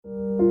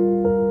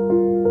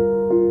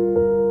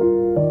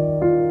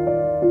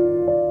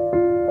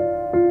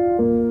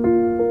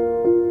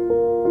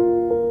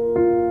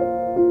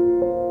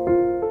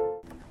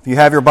you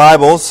have your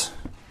Bibles,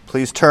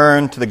 please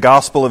turn to the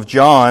Gospel of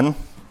John,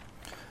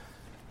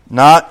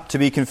 not to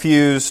be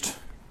confused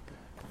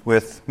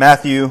with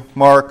Matthew,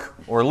 Mark,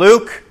 or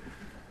Luke.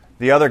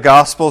 The other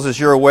Gospels, as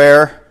you're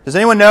aware. Does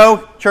anyone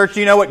know, church, do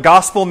you know what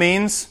gospel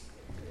means?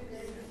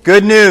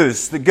 Good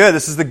news.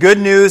 This is the good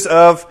news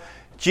of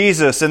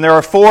Jesus. And there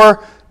are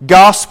four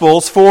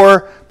Gospels,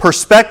 four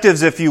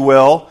perspectives, if you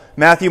will,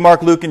 Matthew,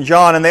 Mark, Luke, and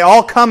John, and they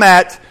all come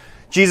at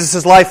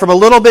Jesus' life from a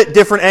little bit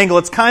different angle.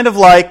 It's kind of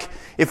like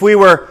if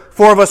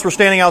four of us were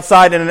standing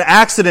outside and an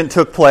accident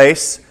took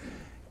place,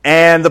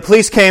 and the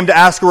police came to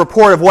ask a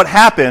report of what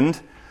happened.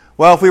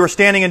 Well, if we were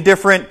standing in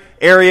different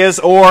areas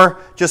or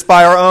just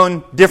by our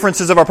own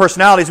differences of our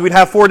personalities, we'd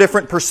have four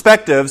different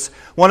perspectives.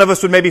 One of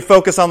us would maybe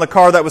focus on the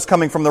car that was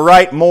coming from the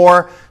right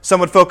more. Some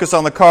would focus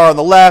on the car on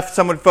the left.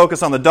 Some would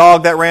focus on the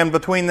dog that ran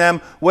between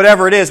them.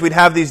 Whatever it is, we'd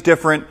have these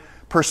different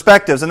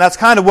perspectives. And that's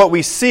kind of what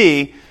we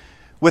see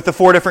with the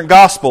four different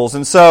Gospels.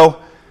 And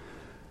so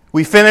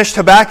we finished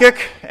Habakkuk,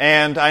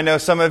 and I know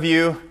some of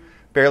you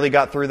barely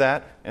got through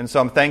that. And so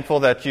I'm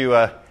thankful that you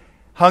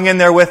hung in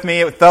there with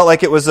me. It felt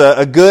like it was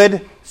a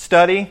good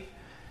study.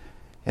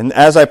 And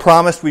as I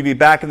promised, we'd be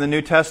back in the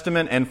New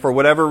Testament, and for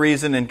whatever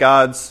reason in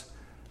God's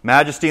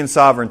majesty and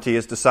sovereignty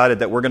has decided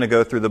that we're going to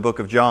go through the book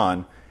of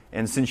John.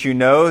 And since you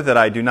know that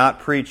I do not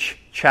preach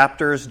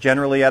chapters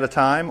generally at a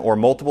time or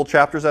multiple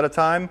chapters at a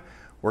time,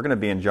 we're going to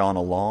be in John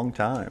a long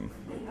time.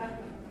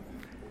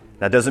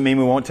 That doesn't mean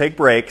we won't take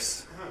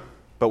breaks,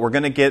 but we're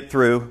going to get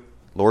through,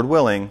 Lord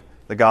willing,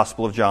 the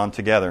Gospel of John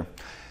together.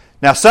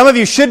 Now, some of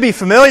you should be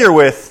familiar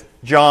with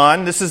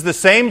John. This is the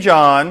same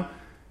John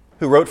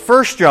who wrote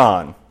 1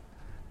 John.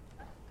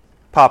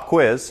 Pop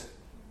quiz.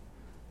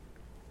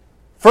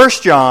 1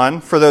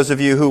 John, for those of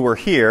you who were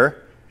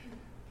here,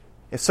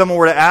 if someone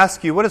were to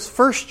ask you, what is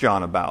 1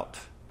 John about?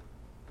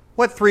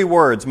 What three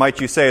words might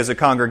you say as a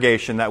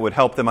congregation that would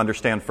help them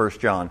understand 1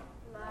 John?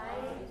 Light,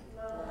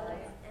 love,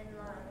 and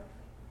love.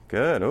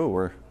 Good. Oh,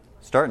 we're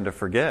starting to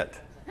forget.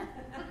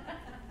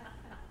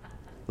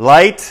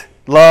 Light,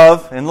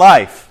 love, and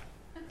life.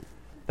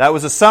 That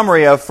was a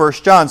summary of 1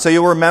 John. So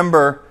you'll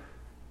remember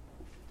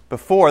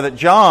before that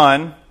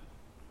John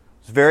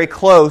was very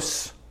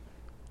close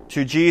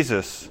to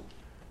Jesus.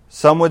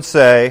 Some would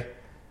say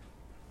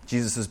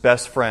Jesus'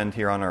 best friend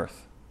here on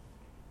earth.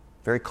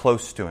 Very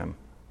close to him.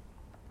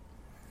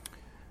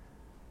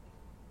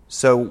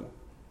 So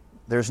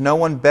there's no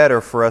one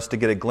better for us to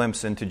get a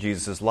glimpse into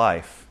Jesus'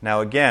 life.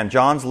 Now again,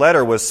 John's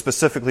letter was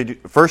specifically,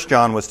 1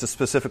 John was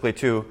specifically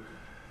to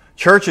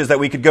churches that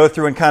we could go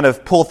through and kind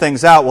of pull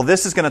things out. Well,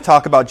 this is going to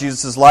talk about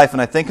Jesus' life,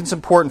 and I think it's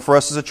important for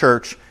us as a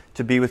church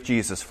to be with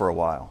Jesus for a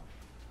while.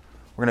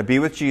 We're going to be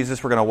with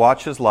Jesus, we're going to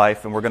watch His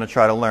life, and we're going to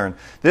try to learn.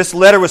 This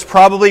letter was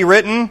probably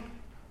written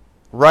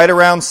right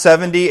around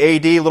 70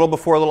 AD, a little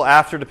before, a little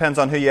after, depends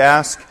on who you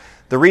ask.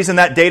 The reason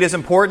that date is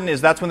important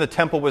is that's when the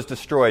temple was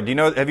destroyed.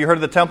 Have you heard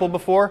of the temple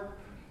before?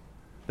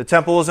 The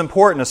temple is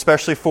important,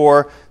 especially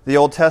for the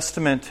Old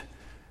Testament,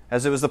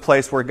 as it was the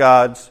place where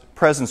God's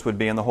presence would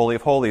be in the Holy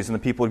of Holies, and the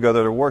people would go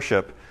there to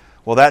worship.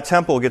 Well, that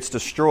temple gets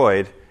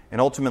destroyed and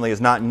ultimately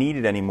is not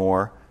needed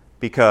anymore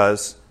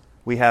because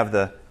we have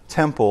the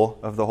temple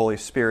of the Holy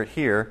Spirit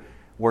here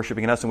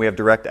worshiping in us, and we have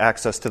direct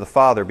access to the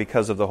Father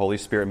because of the Holy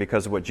Spirit and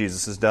because of what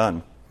Jesus has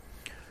done.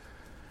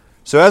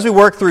 So as we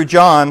work through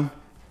John,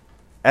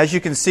 as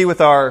you can see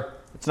with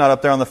it's not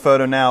up there on the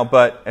photo now,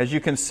 but as you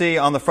can see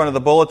on the front of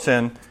the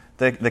bulletin,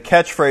 the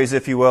catchphrase,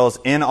 if you will, is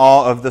in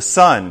awe of the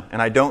Son. And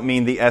I don't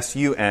mean the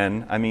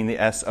S-U-N, I mean the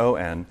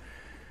S-O-N.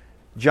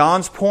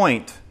 John's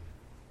point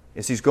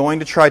is he's going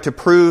to try to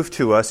prove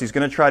to us, he's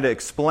going to try to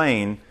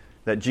explain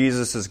that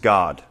Jesus is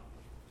God.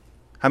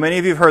 How many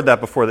of you have heard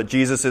that before, that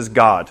Jesus is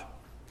God?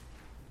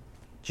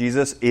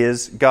 Jesus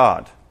is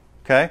God.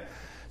 Okay?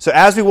 So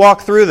as we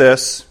walk through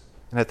this,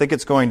 and I think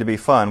it's going to be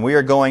fun, we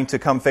are going to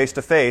come face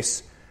to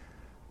face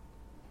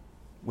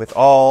with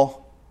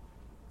all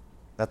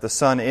that the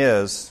Son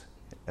is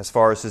as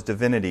far as His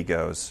divinity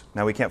goes.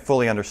 Now, we can't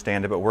fully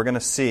understand it, but we're going to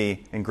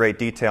see in great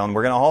detail, and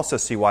we're going to also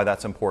see why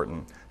that's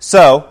important.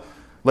 So,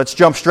 let's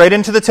jump straight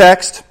into the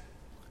text,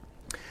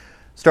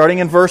 starting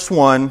in verse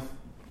 1,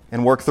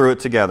 and work through it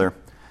together.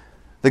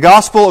 The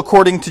Gospel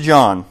according to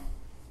John.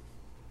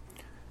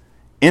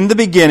 In the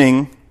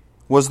beginning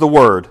was the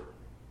Word,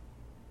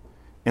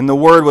 and the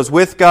Word was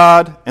with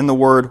God, and the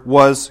Word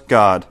was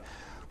God.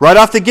 Right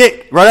off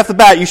the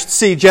bat, you should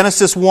see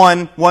Genesis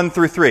 1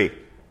 through 3.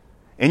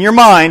 In your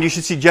mind, you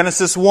should see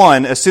Genesis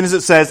 1 as soon as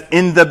it says,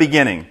 in the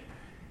beginning.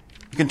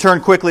 You can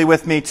turn quickly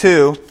with me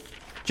to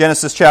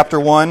Genesis chapter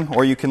 1,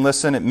 or you can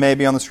listen. It may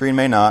be on the screen,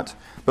 may not.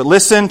 But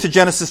listen to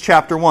Genesis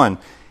chapter 1.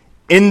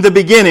 In the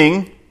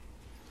beginning,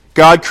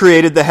 God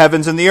created the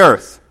heavens and the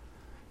earth.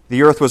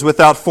 The earth was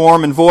without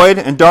form and void,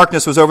 and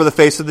darkness was over the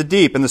face of the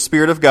deep, and the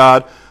Spirit of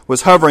God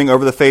was hovering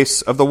over the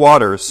face of the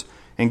waters.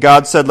 And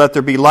God said, let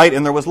there be light,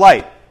 and there was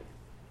light.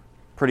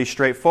 Pretty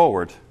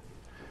straightforward.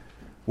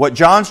 What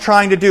John's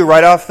trying to do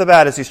right off the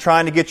bat is he's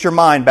trying to get your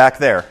mind back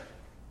there.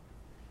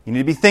 You need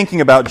to be thinking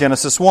about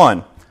Genesis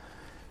 1.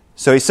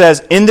 So he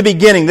says, in the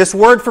beginning. This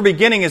word for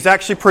beginning is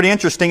actually pretty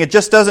interesting. It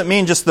just doesn't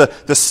mean just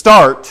the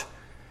start.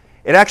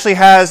 It actually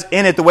has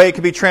in it, the way it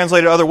could be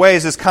translated other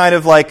ways, is kind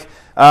of like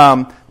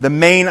the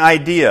main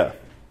idea.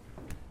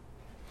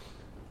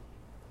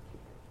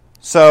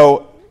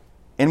 So,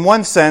 in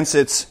one sense,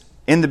 it's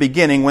in the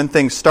beginning when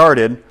things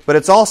started, but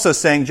it's also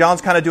saying,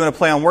 John's kind of doing a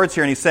play on words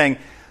here, and he's saying,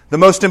 the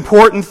most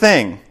important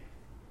thing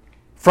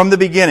from the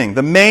beginning,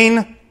 the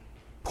main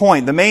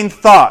point, the main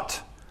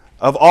thought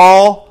of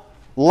all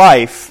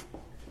life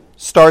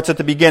starts at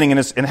the beginning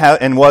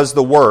and was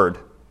the Word.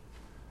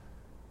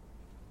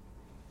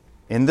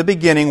 In the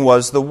beginning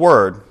was the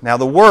Word. Now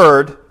the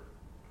Word,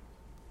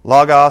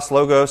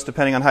 logos,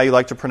 depending on how you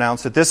like to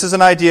pronounce it. This is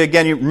an idea,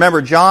 again, you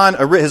remember John,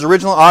 his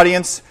original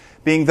audience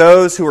being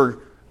those who were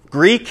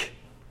Greek.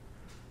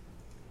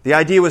 The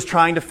idea was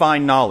trying to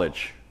find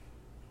knowledge.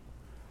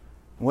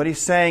 What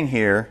he's saying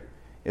here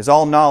is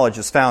all knowledge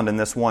is found in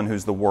this one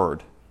who's the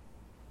Word.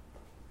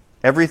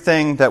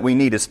 Everything that we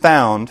need is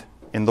found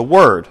in the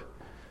Word.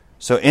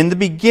 So in the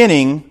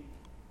beginning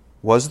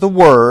was the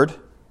Word.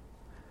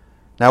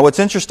 Now what's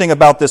interesting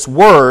about this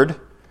Word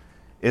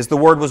is the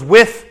Word was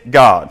with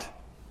God.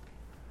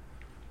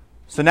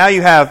 So now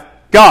you have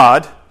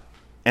God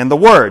and the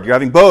Word. You're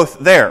having both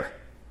there.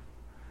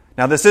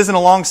 Now this isn't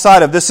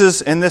alongside of, this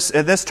is, in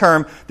this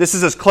term, this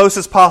is as close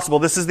as possible.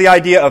 This is the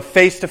idea of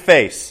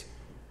face-to-face.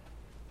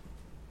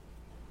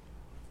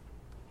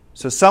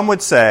 So some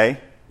would say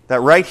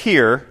that right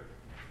here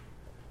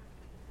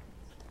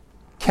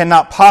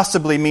cannot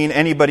possibly mean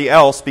anybody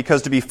else,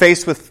 because to be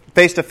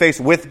face-to-face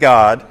with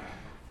God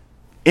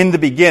in the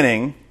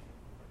beginning,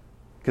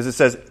 because it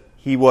says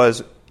he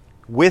was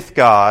with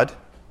God,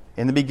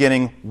 in the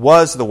beginning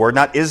was the Word,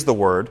 not is the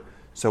Word.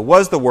 So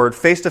was the Word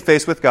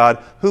face-to-face with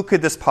God. Who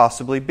could this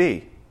possibly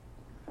be?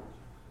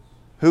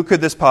 Who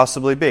could this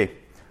possibly be?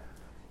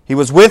 He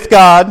was with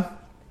God,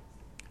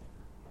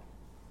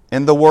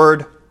 and the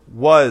Word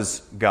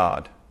was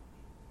God.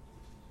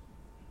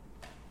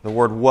 The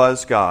Word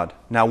was God.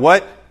 Now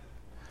what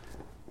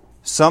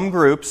some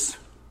groups,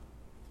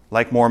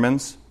 like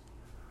Mormons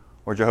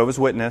or Jehovah's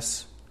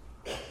Witnesses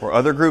or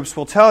other groups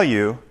will tell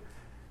you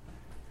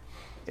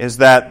is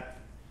that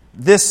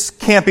this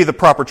can't be the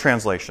proper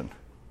translation.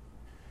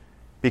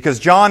 Because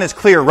John is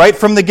clear right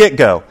from the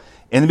get-go.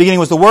 In the beginning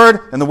was the Word,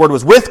 and the Word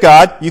was with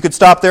God. You could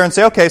stop there and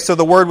say, okay, so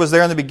the Word was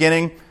there in the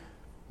beginning.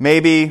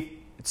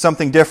 Maybe it's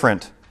something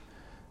different.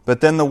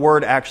 But then the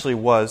Word actually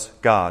was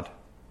God.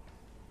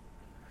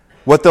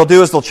 What they'll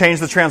do is they'll change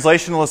the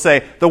translation and they'll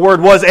say, the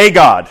Word was a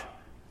God.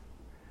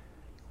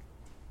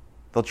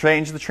 They'll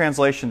change the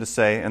translation to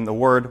say, and the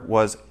Word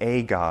was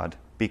a God.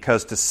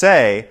 Because to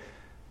say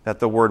that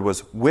the Word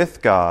was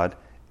with God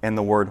and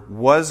the Word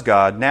was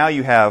God, now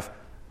you have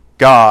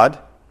God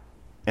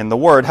and the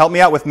Word. Help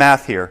me out with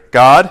math here.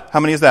 God, how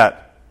many is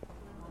that?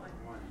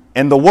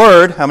 And the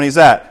Word, how many is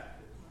that?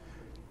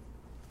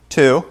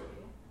 2.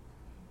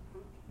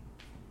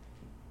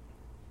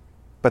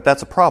 But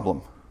that's a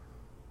problem.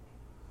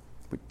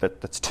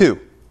 That's 2.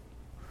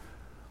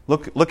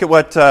 Look at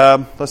what,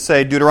 let's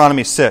say,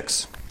 Deuteronomy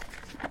 6.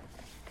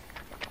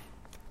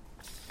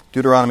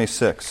 Deuteronomy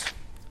 6.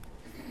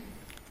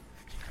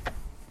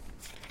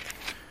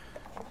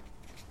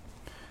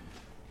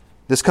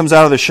 This comes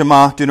out of the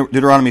Shema,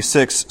 Deuteronomy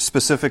 6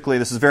 specifically.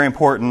 This is a very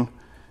important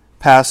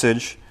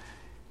passage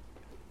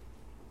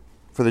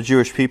for the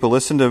Jewish people.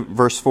 Listen to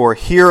verse 4.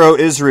 Hear, O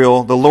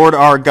Israel, the Lord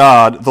our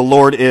God, the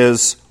Lord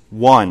is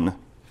one.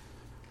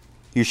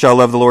 You shall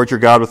love the Lord your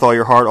God with all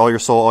your heart, all your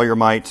soul, all your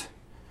might.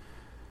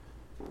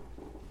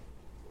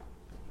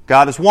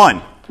 God is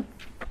one.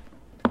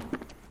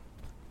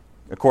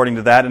 According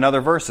to that in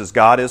other verses,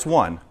 God is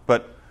one.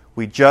 But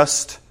we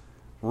just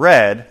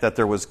read that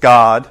there was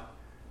God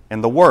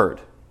and the Word.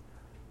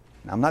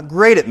 Now, I'm not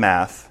great at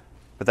math,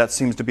 but that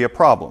seems to be a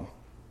problem.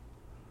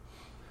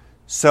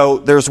 So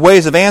there's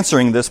ways of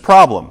answering this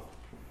problem.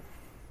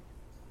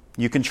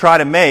 You can try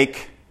to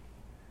make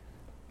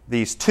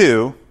these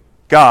two,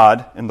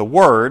 God and the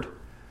Word.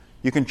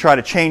 You can try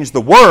to change the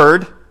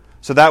word,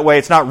 so that way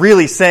it's not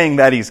really saying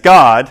that He's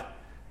God,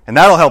 and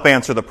that'll help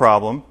answer the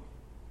problem.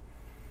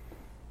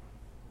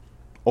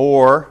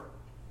 Or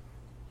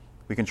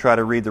we can try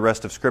to read the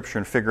rest of Scripture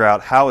and figure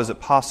out how is it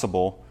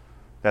possible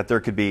that there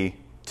could be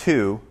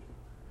two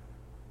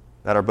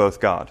that are both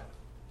God.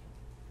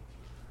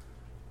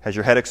 Has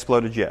your head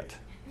exploded yet?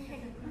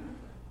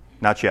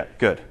 Not yet.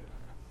 Good.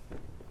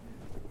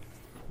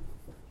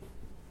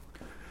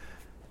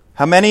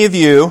 How many of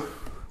you,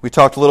 we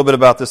talked a little bit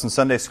about this in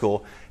Sunday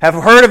school, have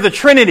heard of the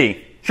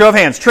Trinity? Show of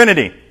hands,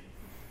 Trinity.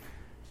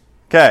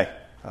 Okay,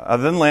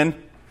 other than Lynn.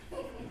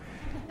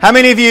 How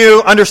many of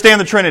you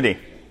understand the Trinity?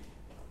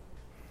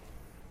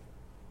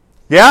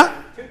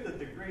 Yeah? To the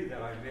degree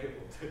that I'm able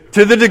to.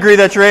 To the degree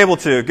that you're able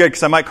to. Good,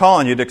 because I might call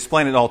on you to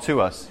explain it all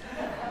to us.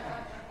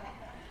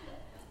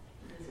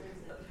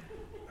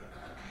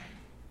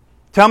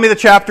 Tell me the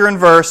chapter and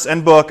verse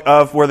and book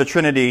of where the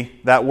Trinity,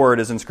 that word,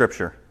 is in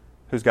Scripture.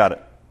 Who's got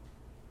it?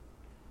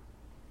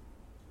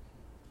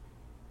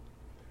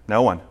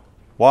 No one.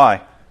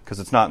 Why? Because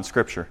it's not in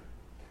Scripture.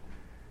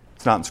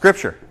 It's not in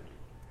Scripture.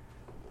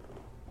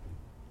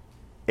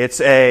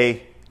 It's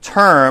a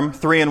term,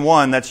 3 in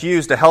 1, that's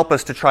used to help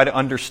us to try to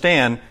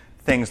understand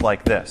things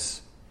like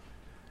this.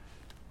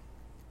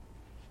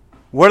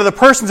 What are the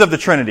persons of the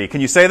Trinity?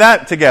 Can you say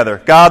that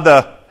together? God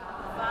the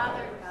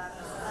Father, God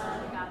the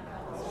Son, God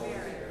the Holy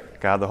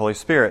Spirit. God the Holy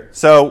Spirit.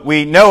 So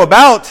we know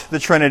about the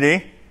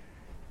Trinity.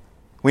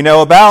 We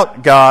know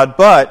about God,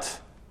 but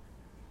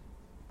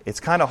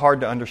it's kind of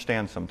hard to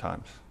understand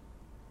sometimes.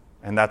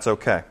 And that's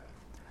okay.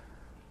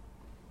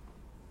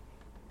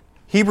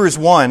 Hebrews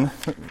 1,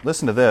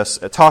 listen to this,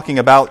 talking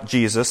about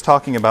Jesus,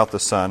 talking about the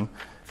Son.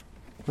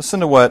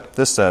 Listen to what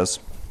this says.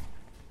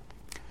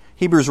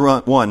 Hebrews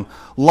 1,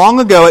 long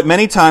ago, at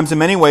many times, in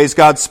many ways,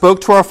 God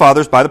spoke to our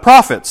fathers by the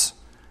prophets.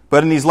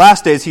 But in these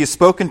last days, He has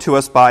spoken to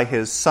us by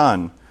His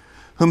Son,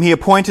 whom He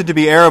appointed to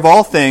be heir of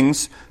all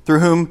things, through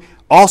whom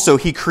also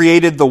He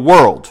created the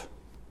world.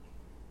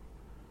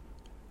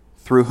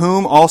 Through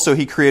whom also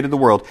He created the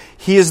world.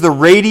 He is the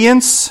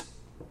radiance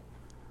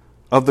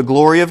of the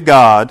glory of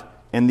God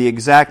and the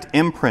exact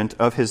imprint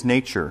of His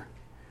nature.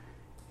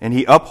 And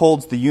He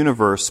upholds the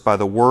universe by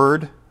the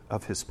word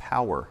of His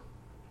power.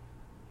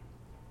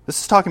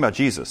 This is talking about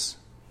Jesus.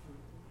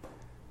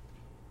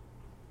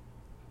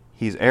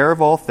 He's heir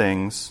of all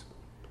things.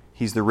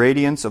 He's the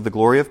radiance of the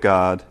glory of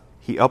God.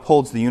 He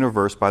upholds the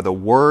universe by the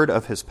word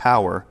of His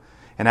power.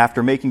 And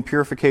after making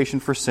purification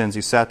for sins,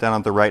 He sat down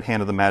at the right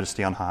hand of the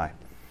Majesty on high.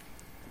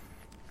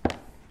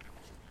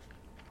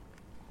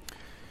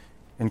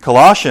 In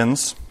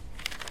Colossians,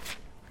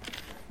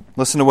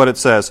 listen to what it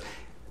says,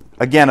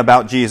 again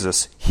about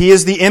Jesus. He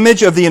is the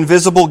image of the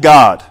invisible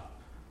God,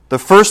 the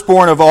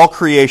firstborn of all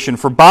creation,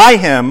 for by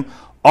Him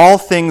all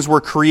things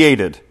were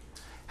created.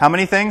 How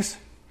many things?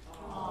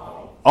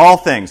 All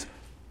things.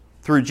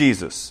 Through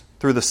Jesus,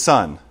 through the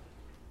Son.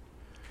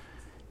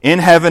 In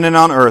heaven and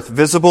on earth,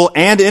 visible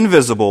and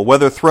invisible,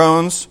 whether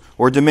thrones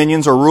or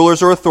dominions or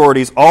rulers or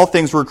authorities, all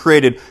things were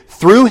created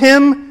through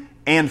Him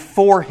and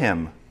for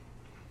Him.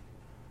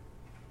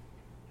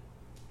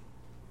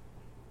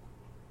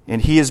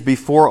 And He is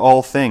before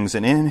all things,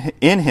 and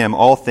in Him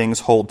all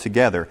things hold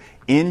together.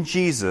 In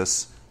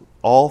Jesus,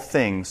 all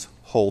things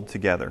hold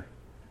together.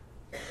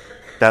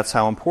 That's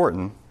how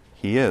important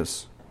He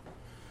is.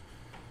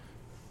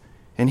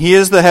 And He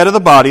is the head of the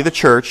body, the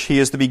church. He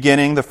is the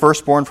beginning, the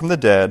firstborn from the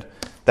dead,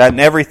 that in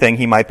everything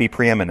He might be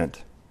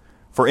preeminent.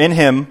 For in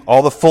Him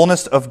all the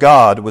fullness of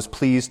God was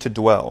pleased to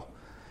dwell,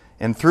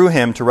 and through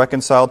Him to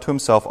reconcile to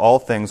Himself all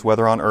things,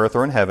 whether on earth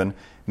or in heaven,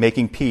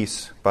 making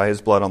peace by His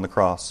blood on the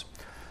cross.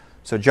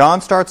 So John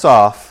starts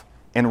off,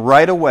 and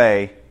right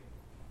away,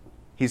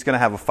 he's going to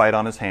have a fight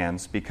on his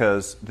hands,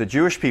 because the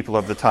Jewish people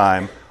of the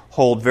time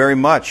hold very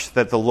much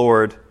that the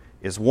Lord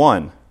is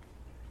one,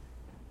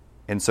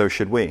 and so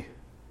should we.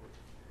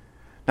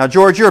 Now,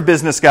 George, you're a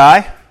business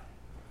guy.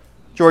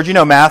 George, you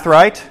know math,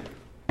 right?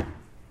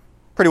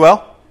 Pretty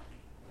well.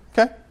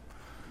 Okay.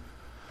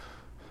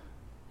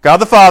 God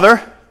the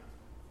Father,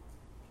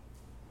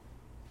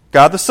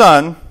 God the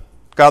Son,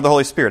 God the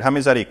Holy Spirit. How many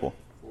does that equal?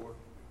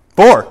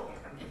 4.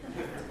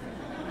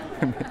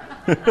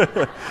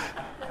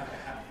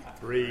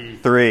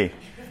 3.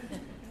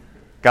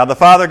 God the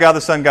Father, God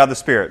the Son, God the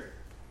Spirit.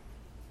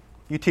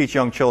 You teach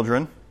young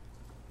children.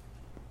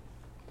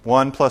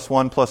 1 plus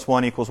 1 plus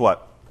 1 equals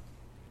what?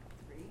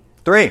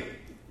 3.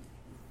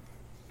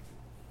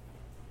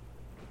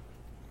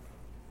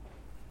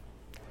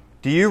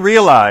 Do you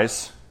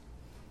realize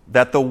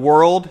that the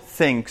world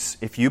thinks,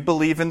 if you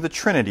believe in the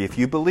Trinity, if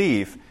you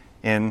believe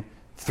in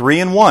 3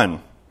 in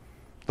 1,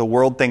 the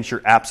world thinks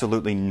you're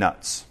absolutely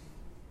nuts?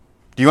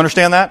 Do you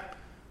understand that?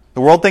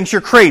 The world thinks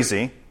you're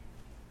crazy.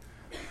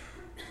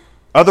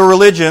 Other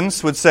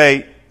religions would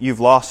say, you've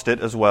lost it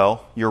as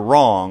well. You're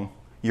wrong.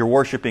 You're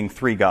worshiping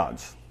 3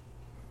 gods.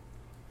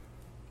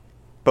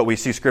 But we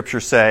see Scripture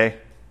say,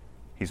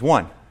 He's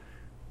one.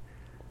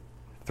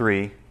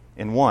 3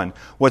 in 1.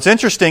 What's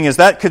interesting is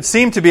that could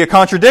seem to be a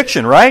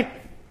contradiction, right?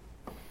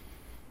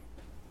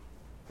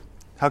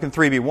 How can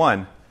 3 be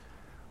 1?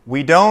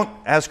 We don't,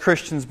 as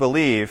Christians,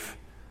 believe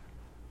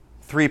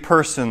 3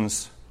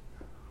 persons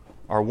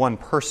are 1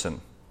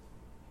 person.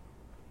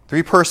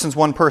 3 persons,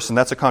 1 person.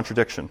 That's a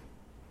contradiction.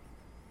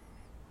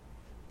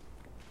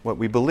 What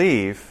we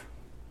believe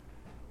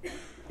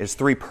is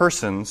 3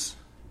 persons,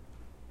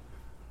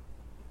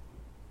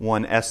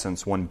 1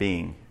 essence, 1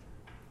 being.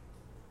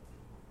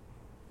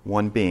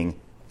 1 being.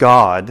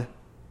 God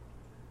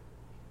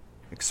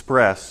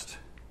expressed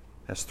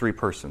as 3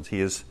 persons.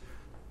 He is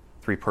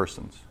 3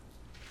 persons.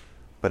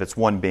 But it's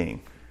 1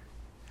 being.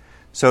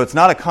 So it's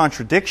not a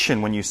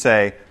contradiction when you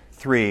say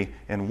 3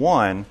 and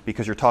 1,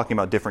 because you're talking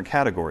about different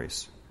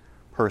categories.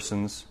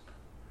 Persons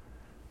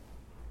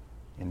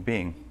and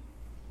being.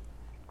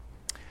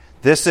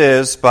 This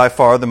is by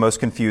far the most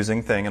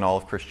confusing thing in all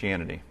of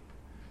Christianity.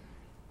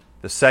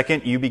 The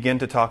second you begin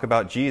to talk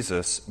about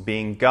Jesus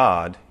being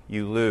God,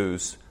 you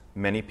lose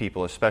many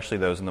people, especially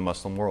those in the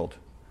Muslim world.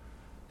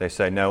 They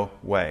say, no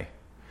way.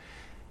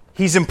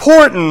 He's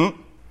important,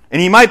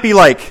 and He might be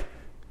like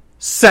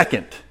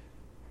second.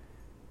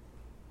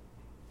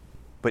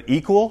 But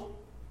equal?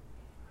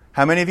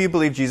 How many of you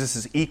believe Jesus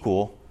is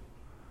equal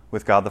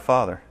with God the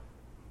Father?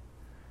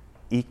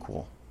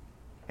 Equal.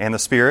 And the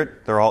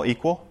Spirit, they're all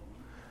equal?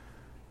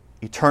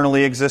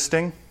 Eternally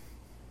existing?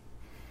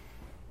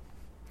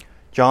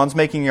 John's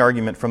making the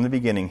argument from the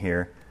beginning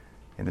here.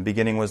 In the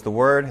beginning was the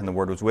Word, and the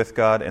Word was with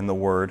God, and the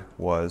Word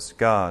was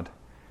God.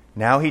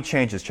 Now he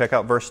changes. Check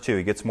out verse 2.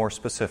 He gets more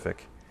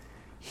specific.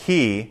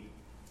 He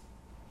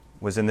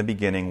was in the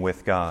beginning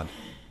with God.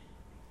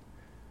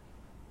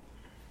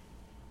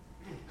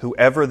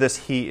 Whoever this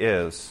He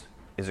is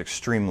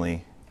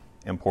extremely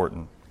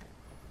important.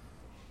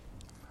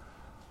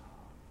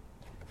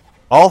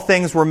 All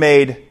things were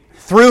made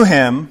through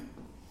Him,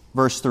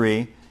 verse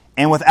 3,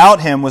 and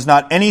without Him was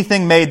not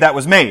anything made that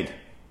was made.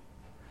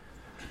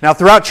 Now,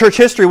 throughout church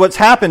history, what's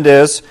happened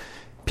is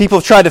people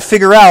have tried to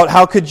figure out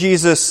how could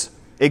Jesus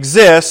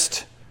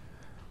exist?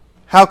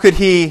 How could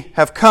He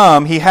have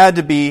come? He had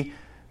to be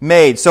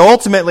made. So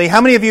ultimately,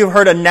 how many of you have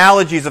heard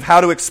analogies of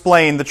how to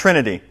explain the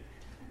Trinity?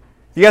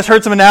 You guys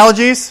heard some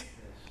analogies?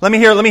 Let me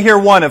hear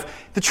one of.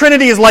 The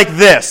Trinity is like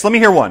this. Let me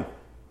hear one.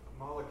 A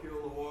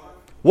molecule of water.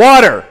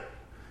 Water.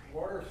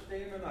 Water,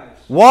 steam, and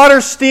ice.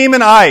 Water, steam,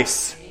 and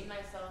ice. Me,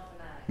 myself,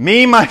 and I.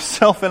 Me,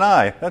 myself, and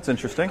I. That's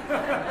interesting.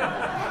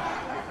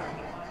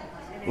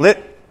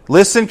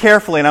 Listen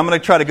carefully, and I'm going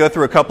to try to go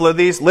through a couple of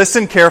these.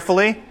 Listen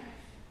carefully.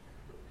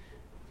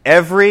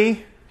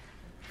 Every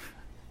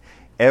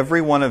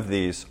one of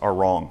these are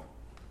wrong.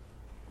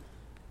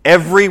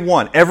 Every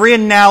one. Every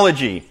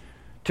analogy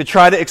to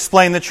try to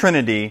explain the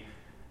Trinity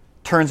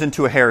turns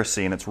into a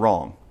heresy, and it's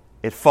wrong.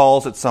 It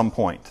falls at some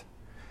point.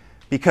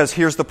 Because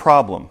here's the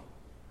problem.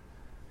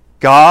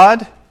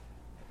 God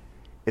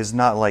is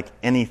not like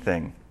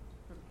anything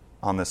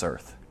on this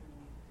earth.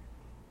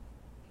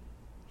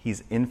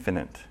 He's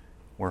infinite.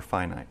 We're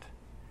finite.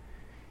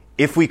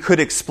 If we could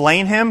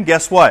explain Him,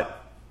 guess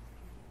what?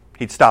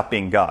 He'd stop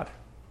being God.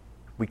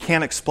 We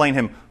can't explain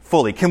Him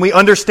fully. Can we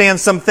understand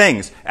some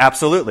things?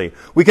 Absolutely.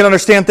 We can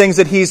understand things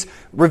that He's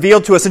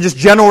revealed to us in just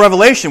general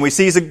revelation. We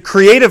see He's a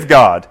creative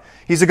God.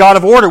 He's a God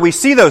of order. We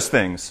see those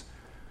things.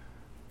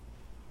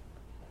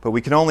 But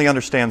we can only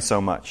understand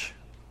so much.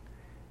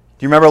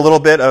 Do you remember a little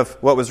bit of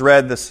what was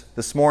read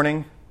this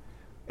morning?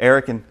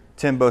 Eric and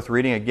Tim both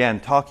reading again,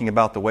 talking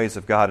about the ways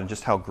of God and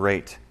just how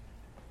great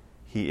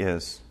He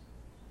is.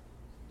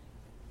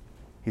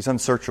 He's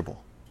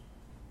unsearchable.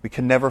 We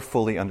can never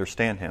fully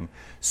understand Him.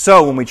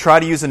 So when we try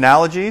to use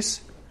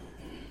analogies,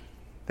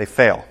 they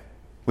fail.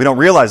 We don't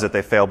realize that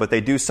they fail, but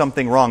they do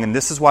something wrong. And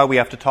this is why we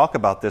have to talk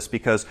about this,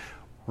 because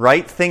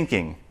right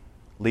thinking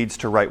leads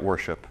to right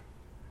worship.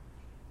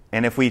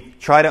 And if we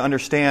try to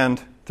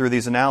understand through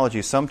these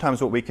analogies,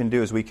 sometimes what we can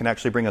do is we can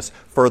actually bring us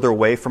further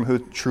away from who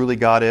truly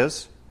God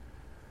is,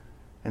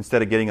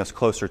 instead of getting us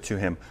closer to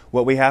Him.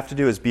 What we have to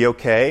do is be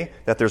okay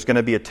that there's going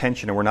to be a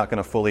tension and we're not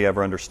going to fully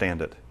ever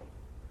understand it.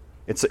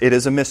 It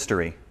is a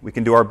mystery. We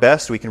can do our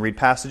best, we can read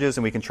passages,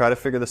 and we can try to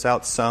figure this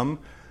out some,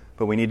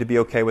 but we need to be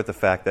okay with the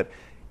fact that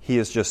He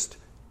is just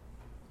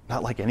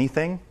not like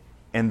anything,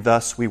 and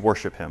thus we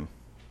worship Him.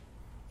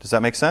 Does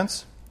that make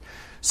sense?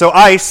 So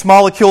ice,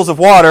 molecules of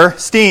water,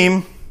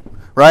 steam,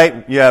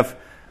 right? You have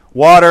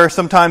water,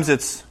 sometimes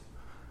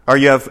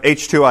you have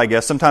H2, I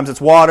guess. Sometimes it's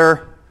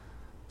water,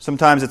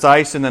 sometimes it's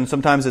ice, and then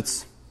sometimes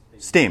it's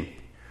steam.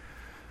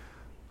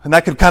 And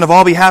that could kind of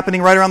all be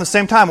happening right around the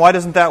same time. Why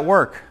doesn't that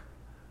work?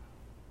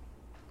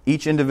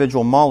 Each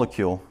individual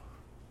molecule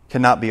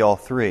cannot be all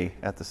three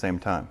at the same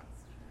time.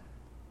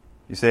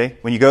 You see?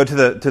 When you go to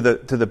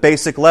the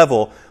basic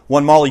level,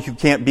 one molecule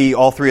can't be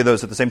all three of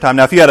those at the same time.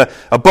 Now, if you had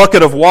a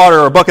bucket of water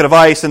or a bucket of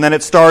ice and then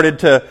it started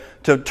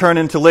to turn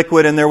into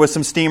liquid and there was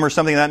some steam or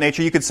something of that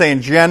nature, you could say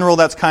in general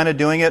that's kind of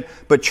doing it,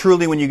 but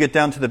truly when you get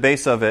down to the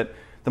base of it,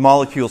 the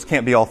molecules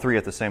can't be all three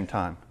at the same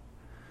time.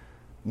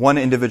 One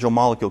individual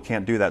molecule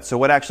can't do that. So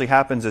what actually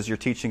happens is you're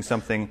teaching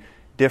something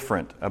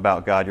different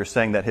about God. You're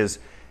saying that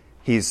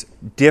He's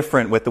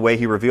different with the way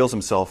He reveals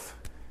Himself.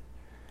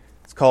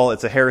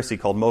 It's a heresy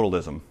called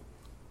modalism.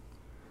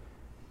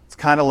 It's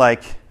kind of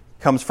like,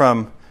 comes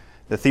from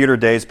the theater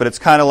days, but it's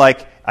kind of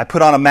like I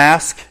put on a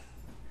mask,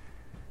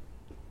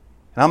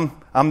 and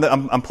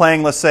I'm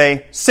playing, let's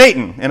say,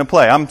 Satan in a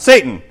play. I'm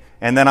Satan,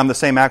 and then I'm the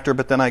same actor,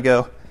 but then I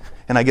go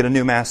and I get a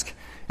new mask,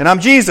 and I'm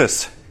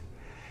Jesus.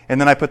 And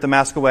then I put the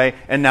mask away,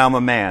 and now I'm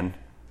a man.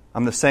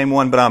 I'm the same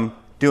one, but I'm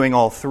doing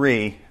all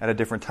three at a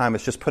different time.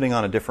 It's just putting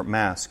on a different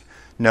mask.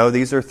 No,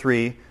 these are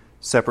three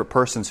separate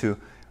persons who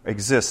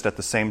exist at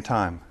the same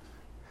time.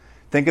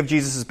 Think of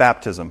Jesus'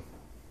 baptism.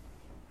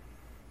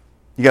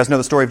 You guys know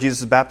the story of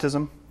Jesus'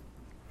 baptism?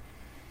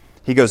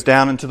 He goes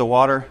down into the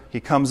water. He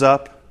comes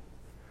up.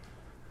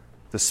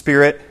 The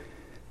Spirit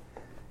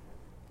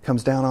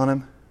comes down on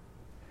Him.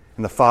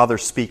 And the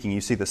Father's speaking. You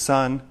see the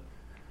Son,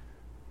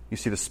 you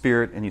see the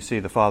Spirit, and you see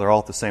the Father all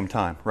at the same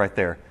time, right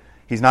there.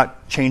 He's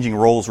not changing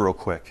roles real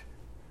quick.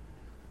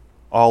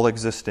 All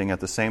existing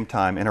at the same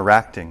time,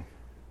 interacting.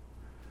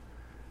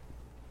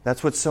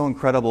 That's what's so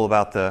incredible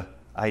about the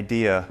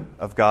idea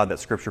of God that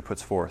Scripture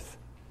puts forth.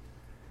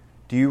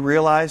 Do you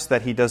realize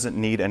that He doesn't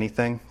need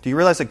anything? Do you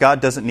realize that God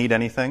doesn't need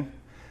anything?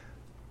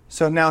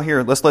 So now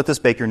here, let's let this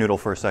bake your noodle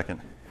for a second.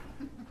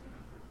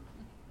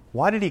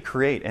 Why did He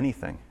create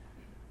anything?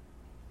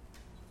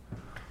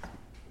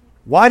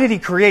 Why did He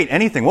create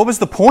anything? What was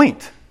the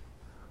point?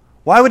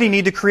 Why would He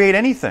need to create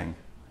anything?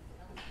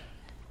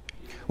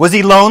 Was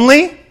He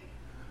lonely?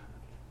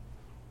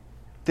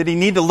 Did He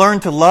need to learn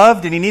to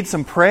love? Did He need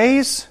some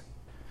praise?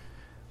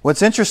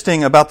 What's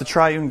interesting about the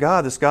triune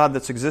God, this God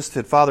that's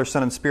existed, Father,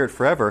 Son, and Spirit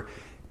forever,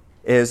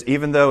 is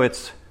even though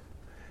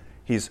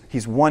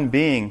He's one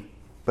being,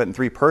 but in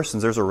three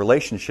persons, there's a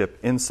relationship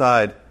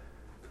inside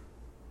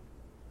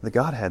the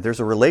Godhead. There's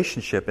a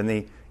relationship in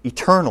the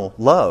eternal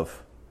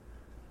love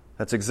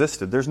that's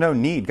existed. There's no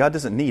need. God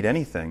doesn't need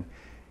anything.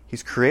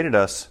 He's created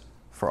us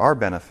for our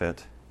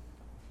benefit,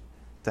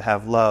 to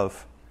have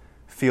love,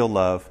 feel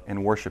love,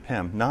 and worship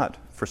Him, not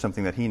for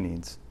something that He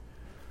needs.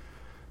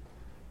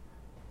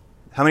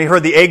 How many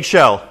heard the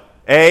eggshell?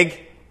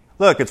 Egg.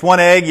 Look, it's one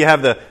egg. You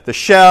have the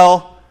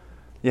shell.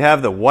 You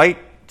have the white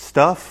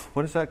stuff.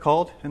 What is that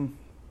called? And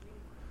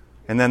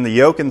then the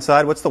yolk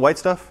inside. What's the white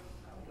stuff?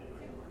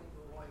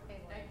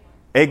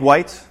 Egg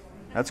whites.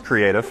 That's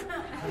creative.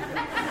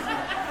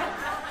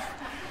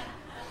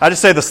 I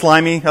just say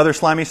other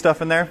slimy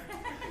stuff in there.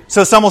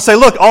 So some will say,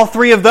 look, all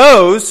three of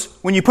those,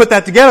 when you put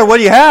that together, what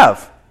do you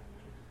have?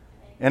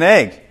 An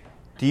egg.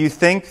 Do you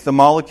think the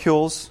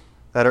molecules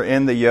that are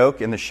in the yolk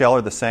and the shell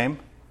are the same?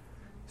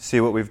 See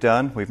what we've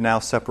done? We've now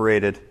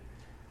separated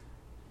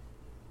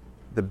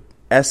the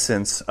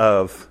essence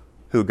of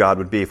who God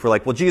would be. If we're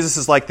like, well, Jesus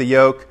is like the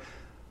yolk,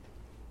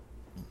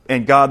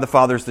 and God the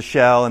Father is the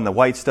shell, and the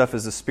white stuff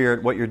is the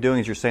Spirit, what you're doing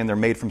is you're saying they're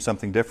made from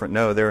something different.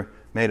 No, they're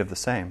made of the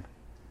same.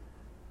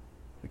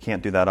 We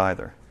can't do that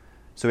either.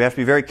 So we have to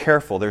be very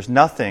careful. There's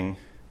nothing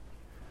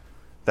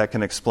that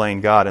can explain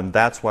God, and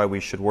that's why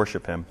we should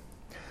worship Him.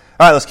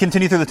 All right, let's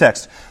continue through the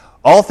text.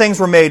 All things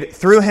were made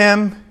through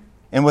Him,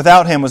 and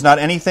without Him was not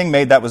anything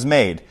made that was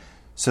made.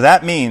 So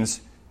that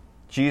means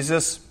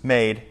Jesus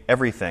made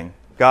everything.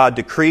 God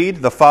decreed,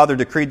 the Father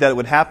decreed that it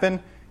would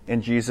happen,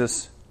 and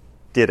Jesus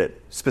did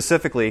it.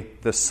 Specifically,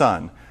 the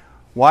Son.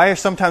 Why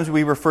sometimes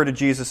we refer to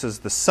Jesus as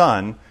the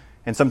Son,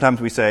 and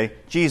sometimes we say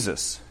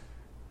Jesus?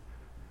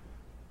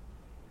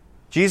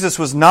 Jesus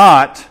was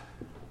not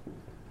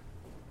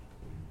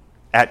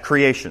at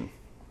creation.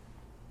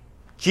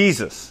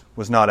 Jesus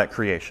was not at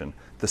creation.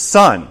 The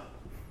Son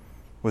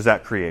was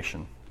at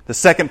creation. The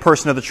second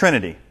person of the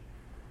Trinity.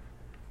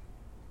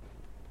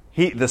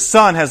 The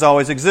Son has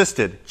always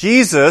existed.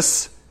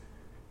 Jesus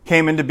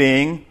came into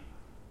being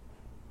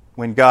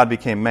when God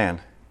became man.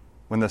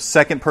 When the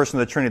second person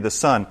of the Trinity, the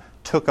Son,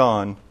 took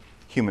on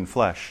human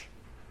flesh.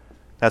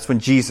 That's when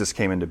Jesus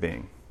came into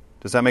being.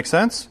 Does that make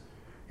sense?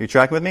 Are you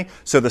tracking with me?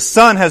 So the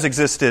Son has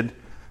existed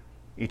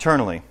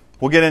eternally.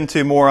 We'll get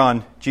into more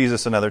on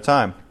Jesus another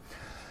time.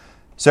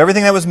 So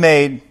everything that was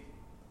made,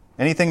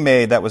 anything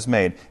made that was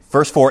made.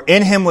 Verse 4,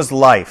 in Him was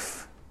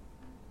life,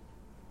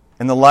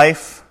 and the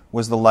life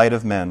was the light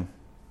of men.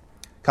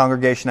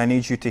 Congregation, I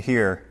need you to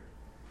hear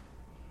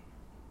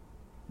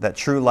that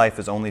true life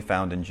is only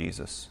found in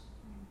Jesus.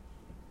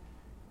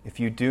 If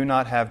you do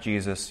not have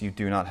Jesus, you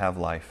do not have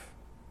life.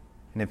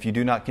 And if you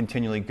do not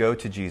continually go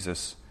to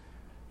Jesus,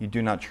 you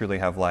do not truly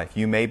have life.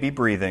 You may be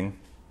breathing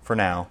for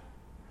now.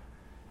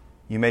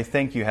 You may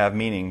think you have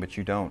meaning, but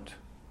you don't.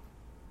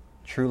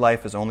 True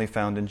life is only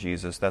found in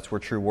Jesus. That's where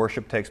true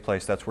worship takes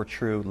place. That's where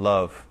true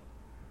love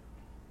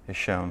is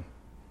shown.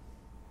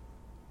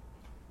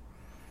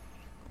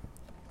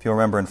 If you'll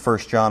remember in 1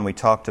 John, we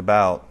talked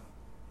about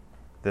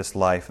this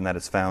life and that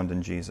it's found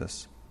in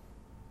Jesus.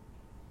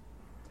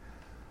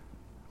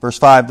 Verse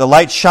 5, the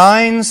light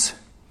shines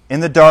in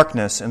the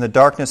darkness, and the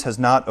darkness has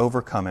not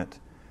overcome it.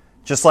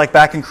 Just like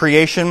back in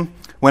creation,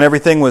 when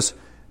everything was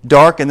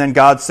dark, and then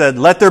God said,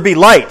 let there be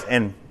light,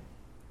 and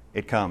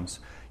it comes.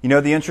 You know,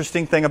 the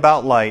interesting thing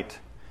about light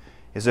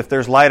is if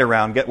there's light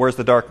around, where's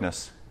the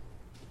darkness?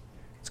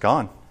 It's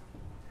gone.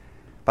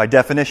 By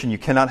definition, you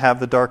cannot have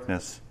the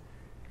darkness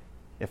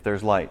if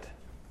there's light.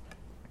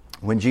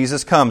 When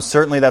Jesus comes,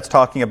 certainly that's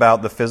talking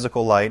about the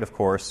physical light, of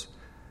course,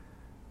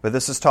 but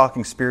this is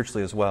talking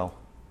spiritually as well.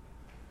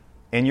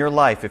 In your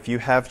life, if you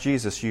have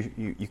Jesus,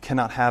 you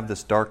cannot have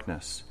this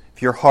darkness.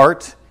 If your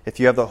heart, if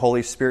you have the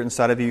Holy Spirit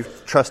inside of you,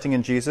 trusting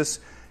in Jesus,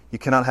 you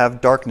cannot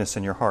have darkness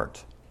in your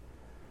heart.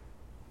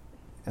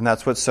 And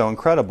that's what's so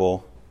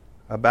incredible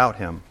about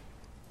Him.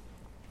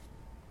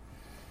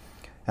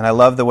 And I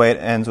love the way it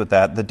ends with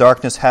that. The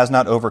darkness has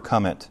not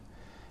overcome it.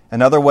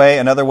 Another way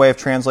of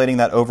translating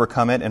that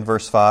overcome it in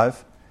verse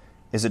 5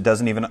 is it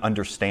doesn't even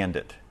understand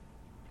it.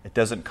 It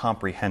doesn't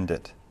comprehend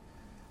it.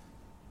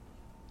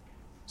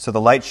 So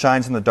the light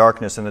shines in the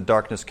darkness, and the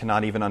darkness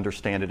cannot even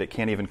understand it. It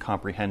can't even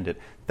comprehend it.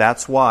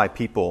 That's why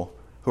people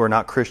who are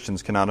not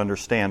Christians cannot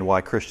understand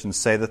why Christians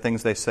say the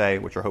things they say,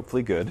 which are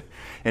hopefully good,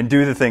 and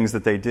do the things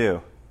that they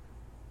do.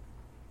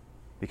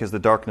 Because the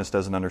darkness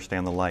doesn't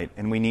understand the light.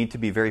 And we need to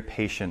be very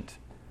patient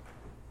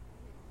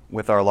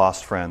with our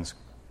lost friends,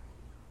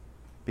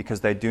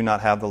 because they do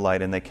not have the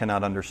light and they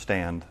cannot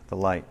understand the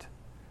light.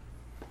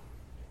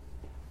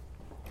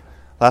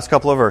 Last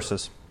couple of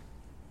verses.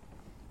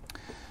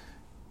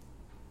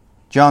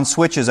 John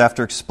switches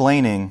after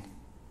explaining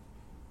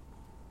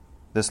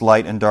this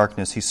light and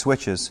darkness. He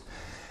switches.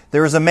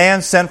 There was a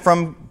man sent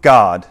from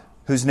God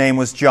whose name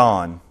was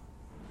John.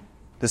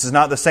 This is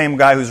not the same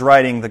guy who's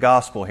writing the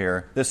gospel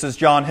here. This is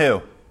John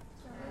who?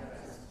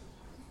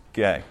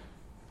 Okay.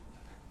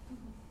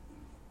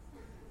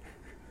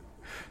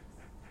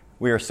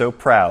 We are so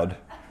proud.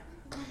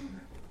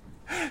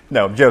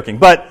 No, I'm joking.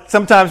 But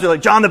sometimes you're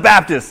like, John the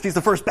Baptist. He's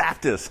the first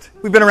Baptist.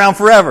 We've been around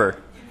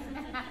forever.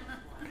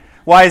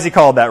 Why is he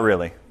called that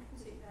really?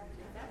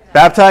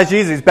 Baptize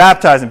Jesus. He's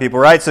baptizing people,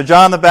 right? So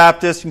John the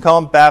Baptist, you can call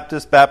him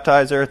Baptist,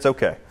 baptizer. It's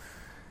okay.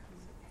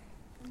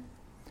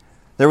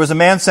 There was a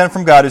man sent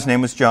from God whose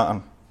name was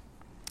John.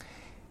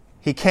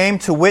 He came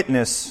as a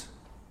witness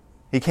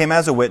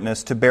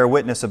to bear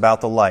witness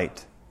about the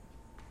light,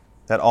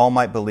 that all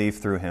might believe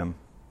through him.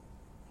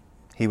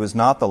 He was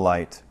not the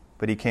light,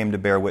 but he came to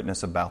bear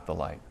witness about the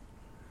light.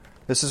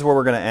 This is where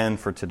we're going to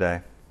end for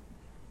today.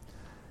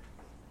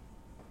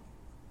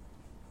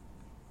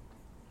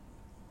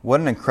 What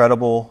an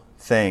incredible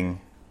thing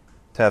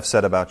to have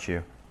said about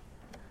you.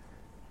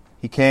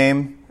 He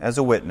came as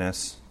a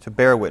witness to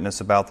bear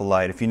witness about the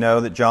light. If you know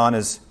that John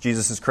is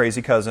Jesus'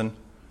 crazy cousin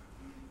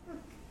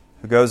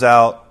who goes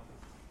out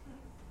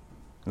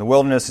in the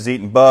wilderness, is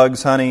eating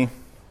bugs, honey,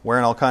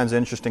 wearing all kinds of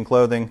interesting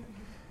clothing,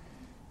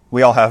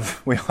 we all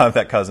have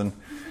that cousin.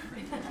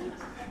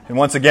 And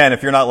once again,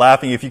 if you're not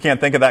laughing, if you can't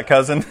think of that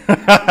cousin,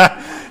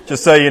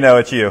 just so you know,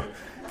 it's you.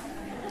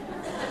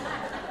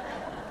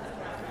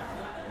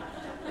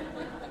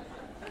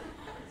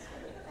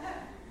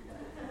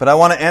 But I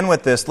want to end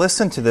with this.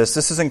 Listen to this.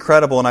 This is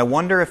incredible, and I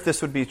wonder if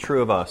this would be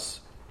true of us.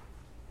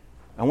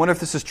 I wonder if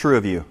this is true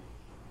of you.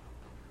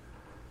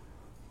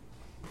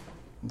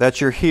 That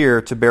you're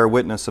here to bear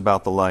witness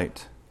about the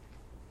light,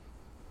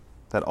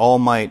 that all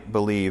might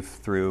believe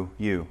through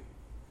you.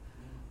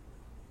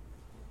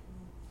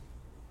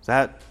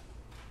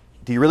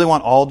 Do you really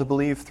want all to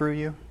believe through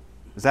you?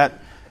 Is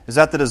that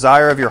the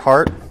desire of your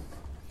heart?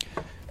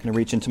 I'm going to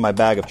reach into my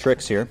bag of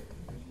tricks here.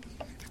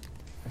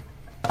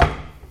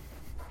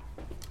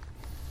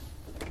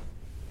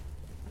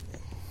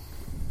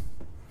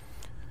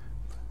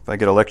 If I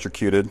get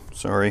electrocuted,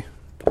 sorry.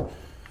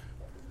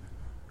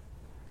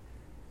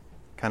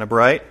 Kind of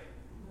bright.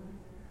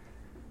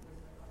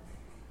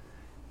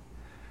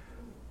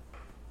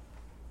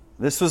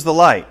 This was the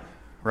light,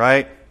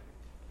 right?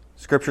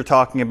 Scripture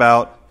talking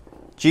about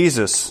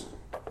Jesus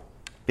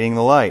being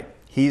the light.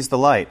 He's the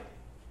light.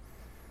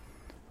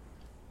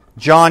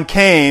 John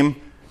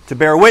came to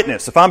bear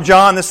witness. If I'm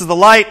John, this is the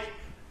light.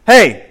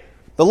 Hey,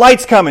 the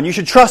light's coming. You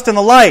should trust in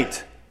the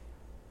light.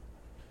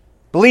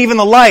 Believe in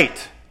the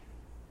light.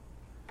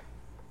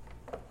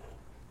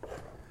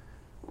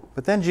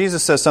 But then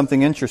Jesus says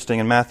something interesting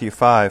in Matthew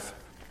 5.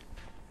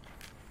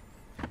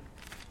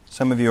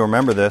 Some of you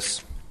remember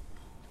this.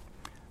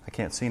 I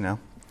can't see now.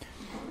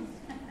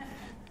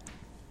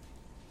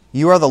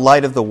 You are the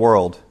light of the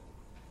world.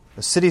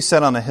 A city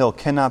set on a hill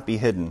cannot be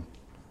hidden.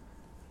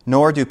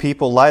 Nor do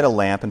people light a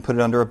lamp and put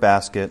it under a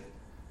basket,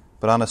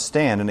 but on a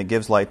stand, and it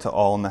gives light to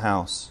all in the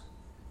house.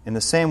 In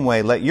the same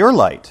way, let your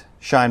light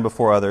shine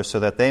before others so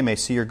that they may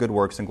see your good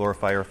works and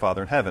glorify your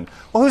Father in heaven.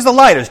 Well, who's the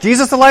light? Is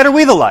Jesus the light or are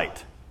we the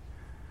light?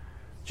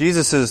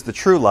 Jesus is the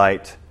true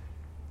light.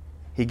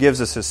 He gives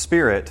us His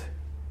Spirit,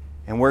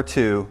 and we're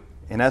to,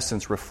 in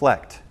essence,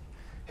 reflect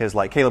His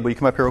light. Caleb, will you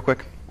come up here real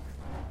quick?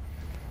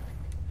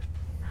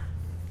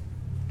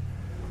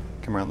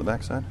 Come around the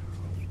backside.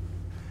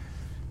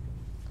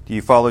 Do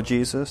you follow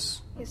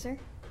Jesus? Yes, sir.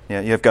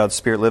 Yeah, you have God's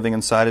Spirit living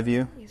inside of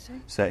you? Yes, sir.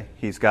 Say,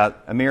 He's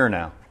got a mirror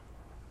now.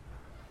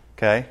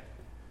 Okay?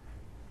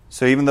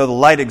 So even though the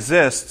light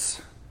exists,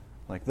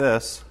 like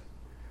this,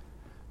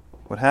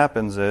 what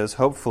happens is,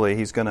 hopefully,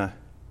 He's going to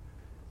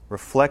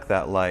reflect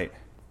that light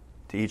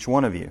to each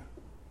one of you,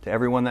 to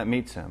everyone that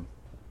meets Him.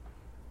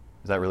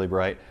 Is that really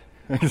bright?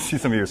 I can see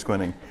some of you are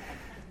squinting.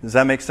 Does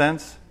that make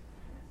sense?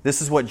 This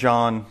is what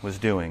John was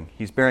doing.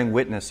 He's bearing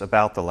witness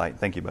about the light.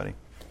 Thank you, buddy.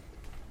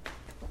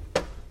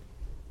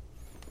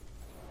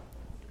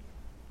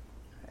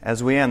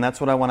 As we end,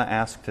 that's what I want to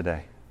ask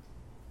today.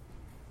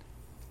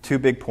 2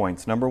 big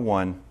points. Number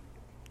 1,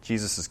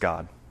 Jesus is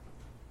God.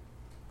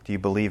 Do you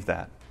believe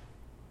that?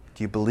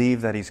 Do you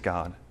believe that He's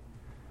God?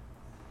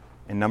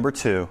 And number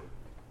 2,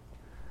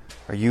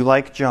 are you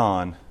like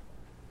John,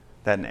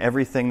 that in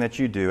everything that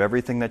you do,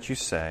 everything that you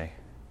say,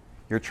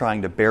 you're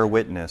trying to bear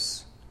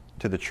witness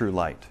to the true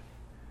light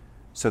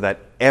so that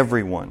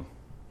everyone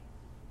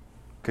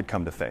could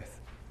come to faith?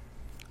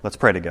 Let's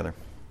pray together.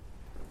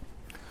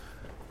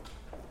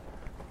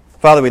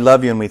 Father, we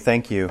love You and we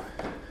thank You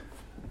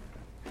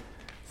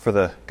for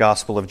the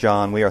Gospel of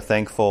John. We are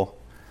thankful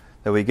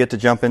that we get to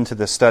jump into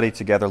this study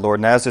together, Lord.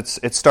 And as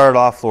it started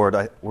off,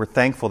 Lord, we're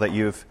thankful that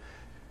You've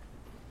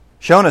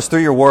shown us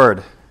through Your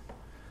Word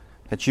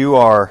that You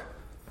are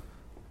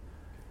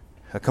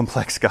a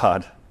complex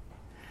God.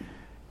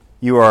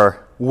 You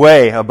are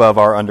way above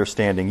our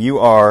understanding. You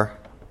are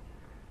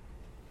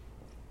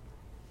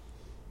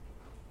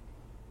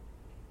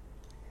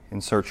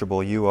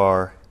unsearchable. You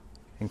are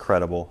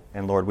incredible.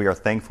 And Lord, we are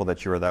thankful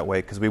that you are that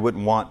way, because we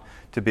wouldn't want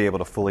to be able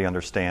to fully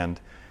understand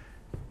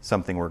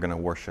something we're going to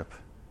worship.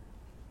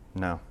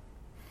 No.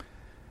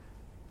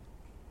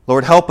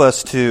 Lord, help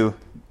us to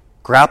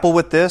grapple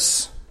with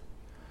this.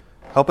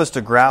 Help us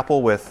to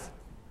grapple with,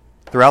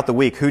 throughout the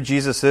week, who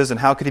Jesus is and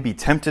how could he be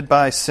tempted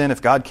by sin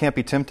if God can't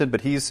be tempted,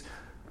 but he's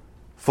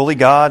fully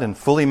God and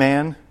fully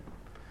man,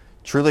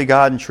 truly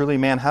God and truly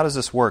man. How does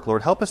this work?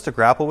 Lord, help us to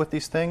grapple with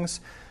these things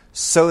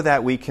so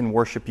that we can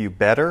worship you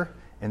better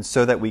and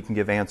so that we can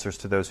give answers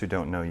to those who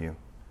don't know you.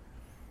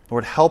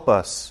 Lord, help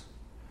us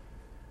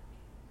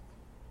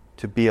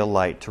to be a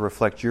light, to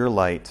reflect your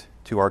light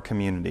to our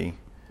community,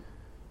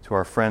 to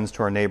our friends,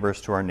 to our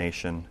neighbors, to our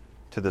nation,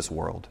 to this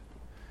world.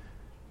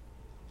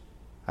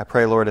 I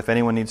pray, Lord, if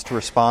anyone needs to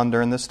respond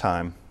during this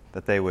time,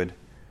 that they would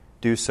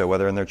do so,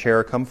 whether in their chair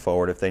or come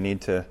forward. If they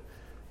need to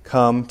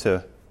come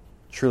to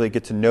truly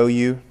get to know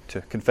you,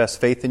 to confess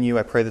faith in you,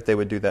 I pray that they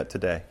would do that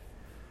today,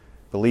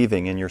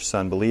 believing in your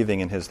Son, believing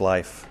in his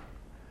life,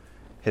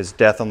 his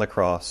death on the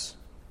cross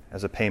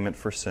as a payment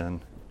for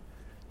sin,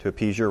 to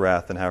appease your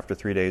wrath, and after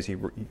 3 days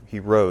he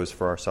rose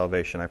for our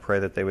salvation. I pray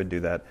that they would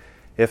do that.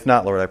 If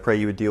not, Lord, I pray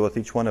you would deal with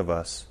each one of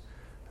us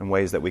in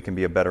ways that we can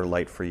be a better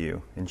light for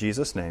you. In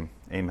Jesus' name,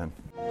 amen.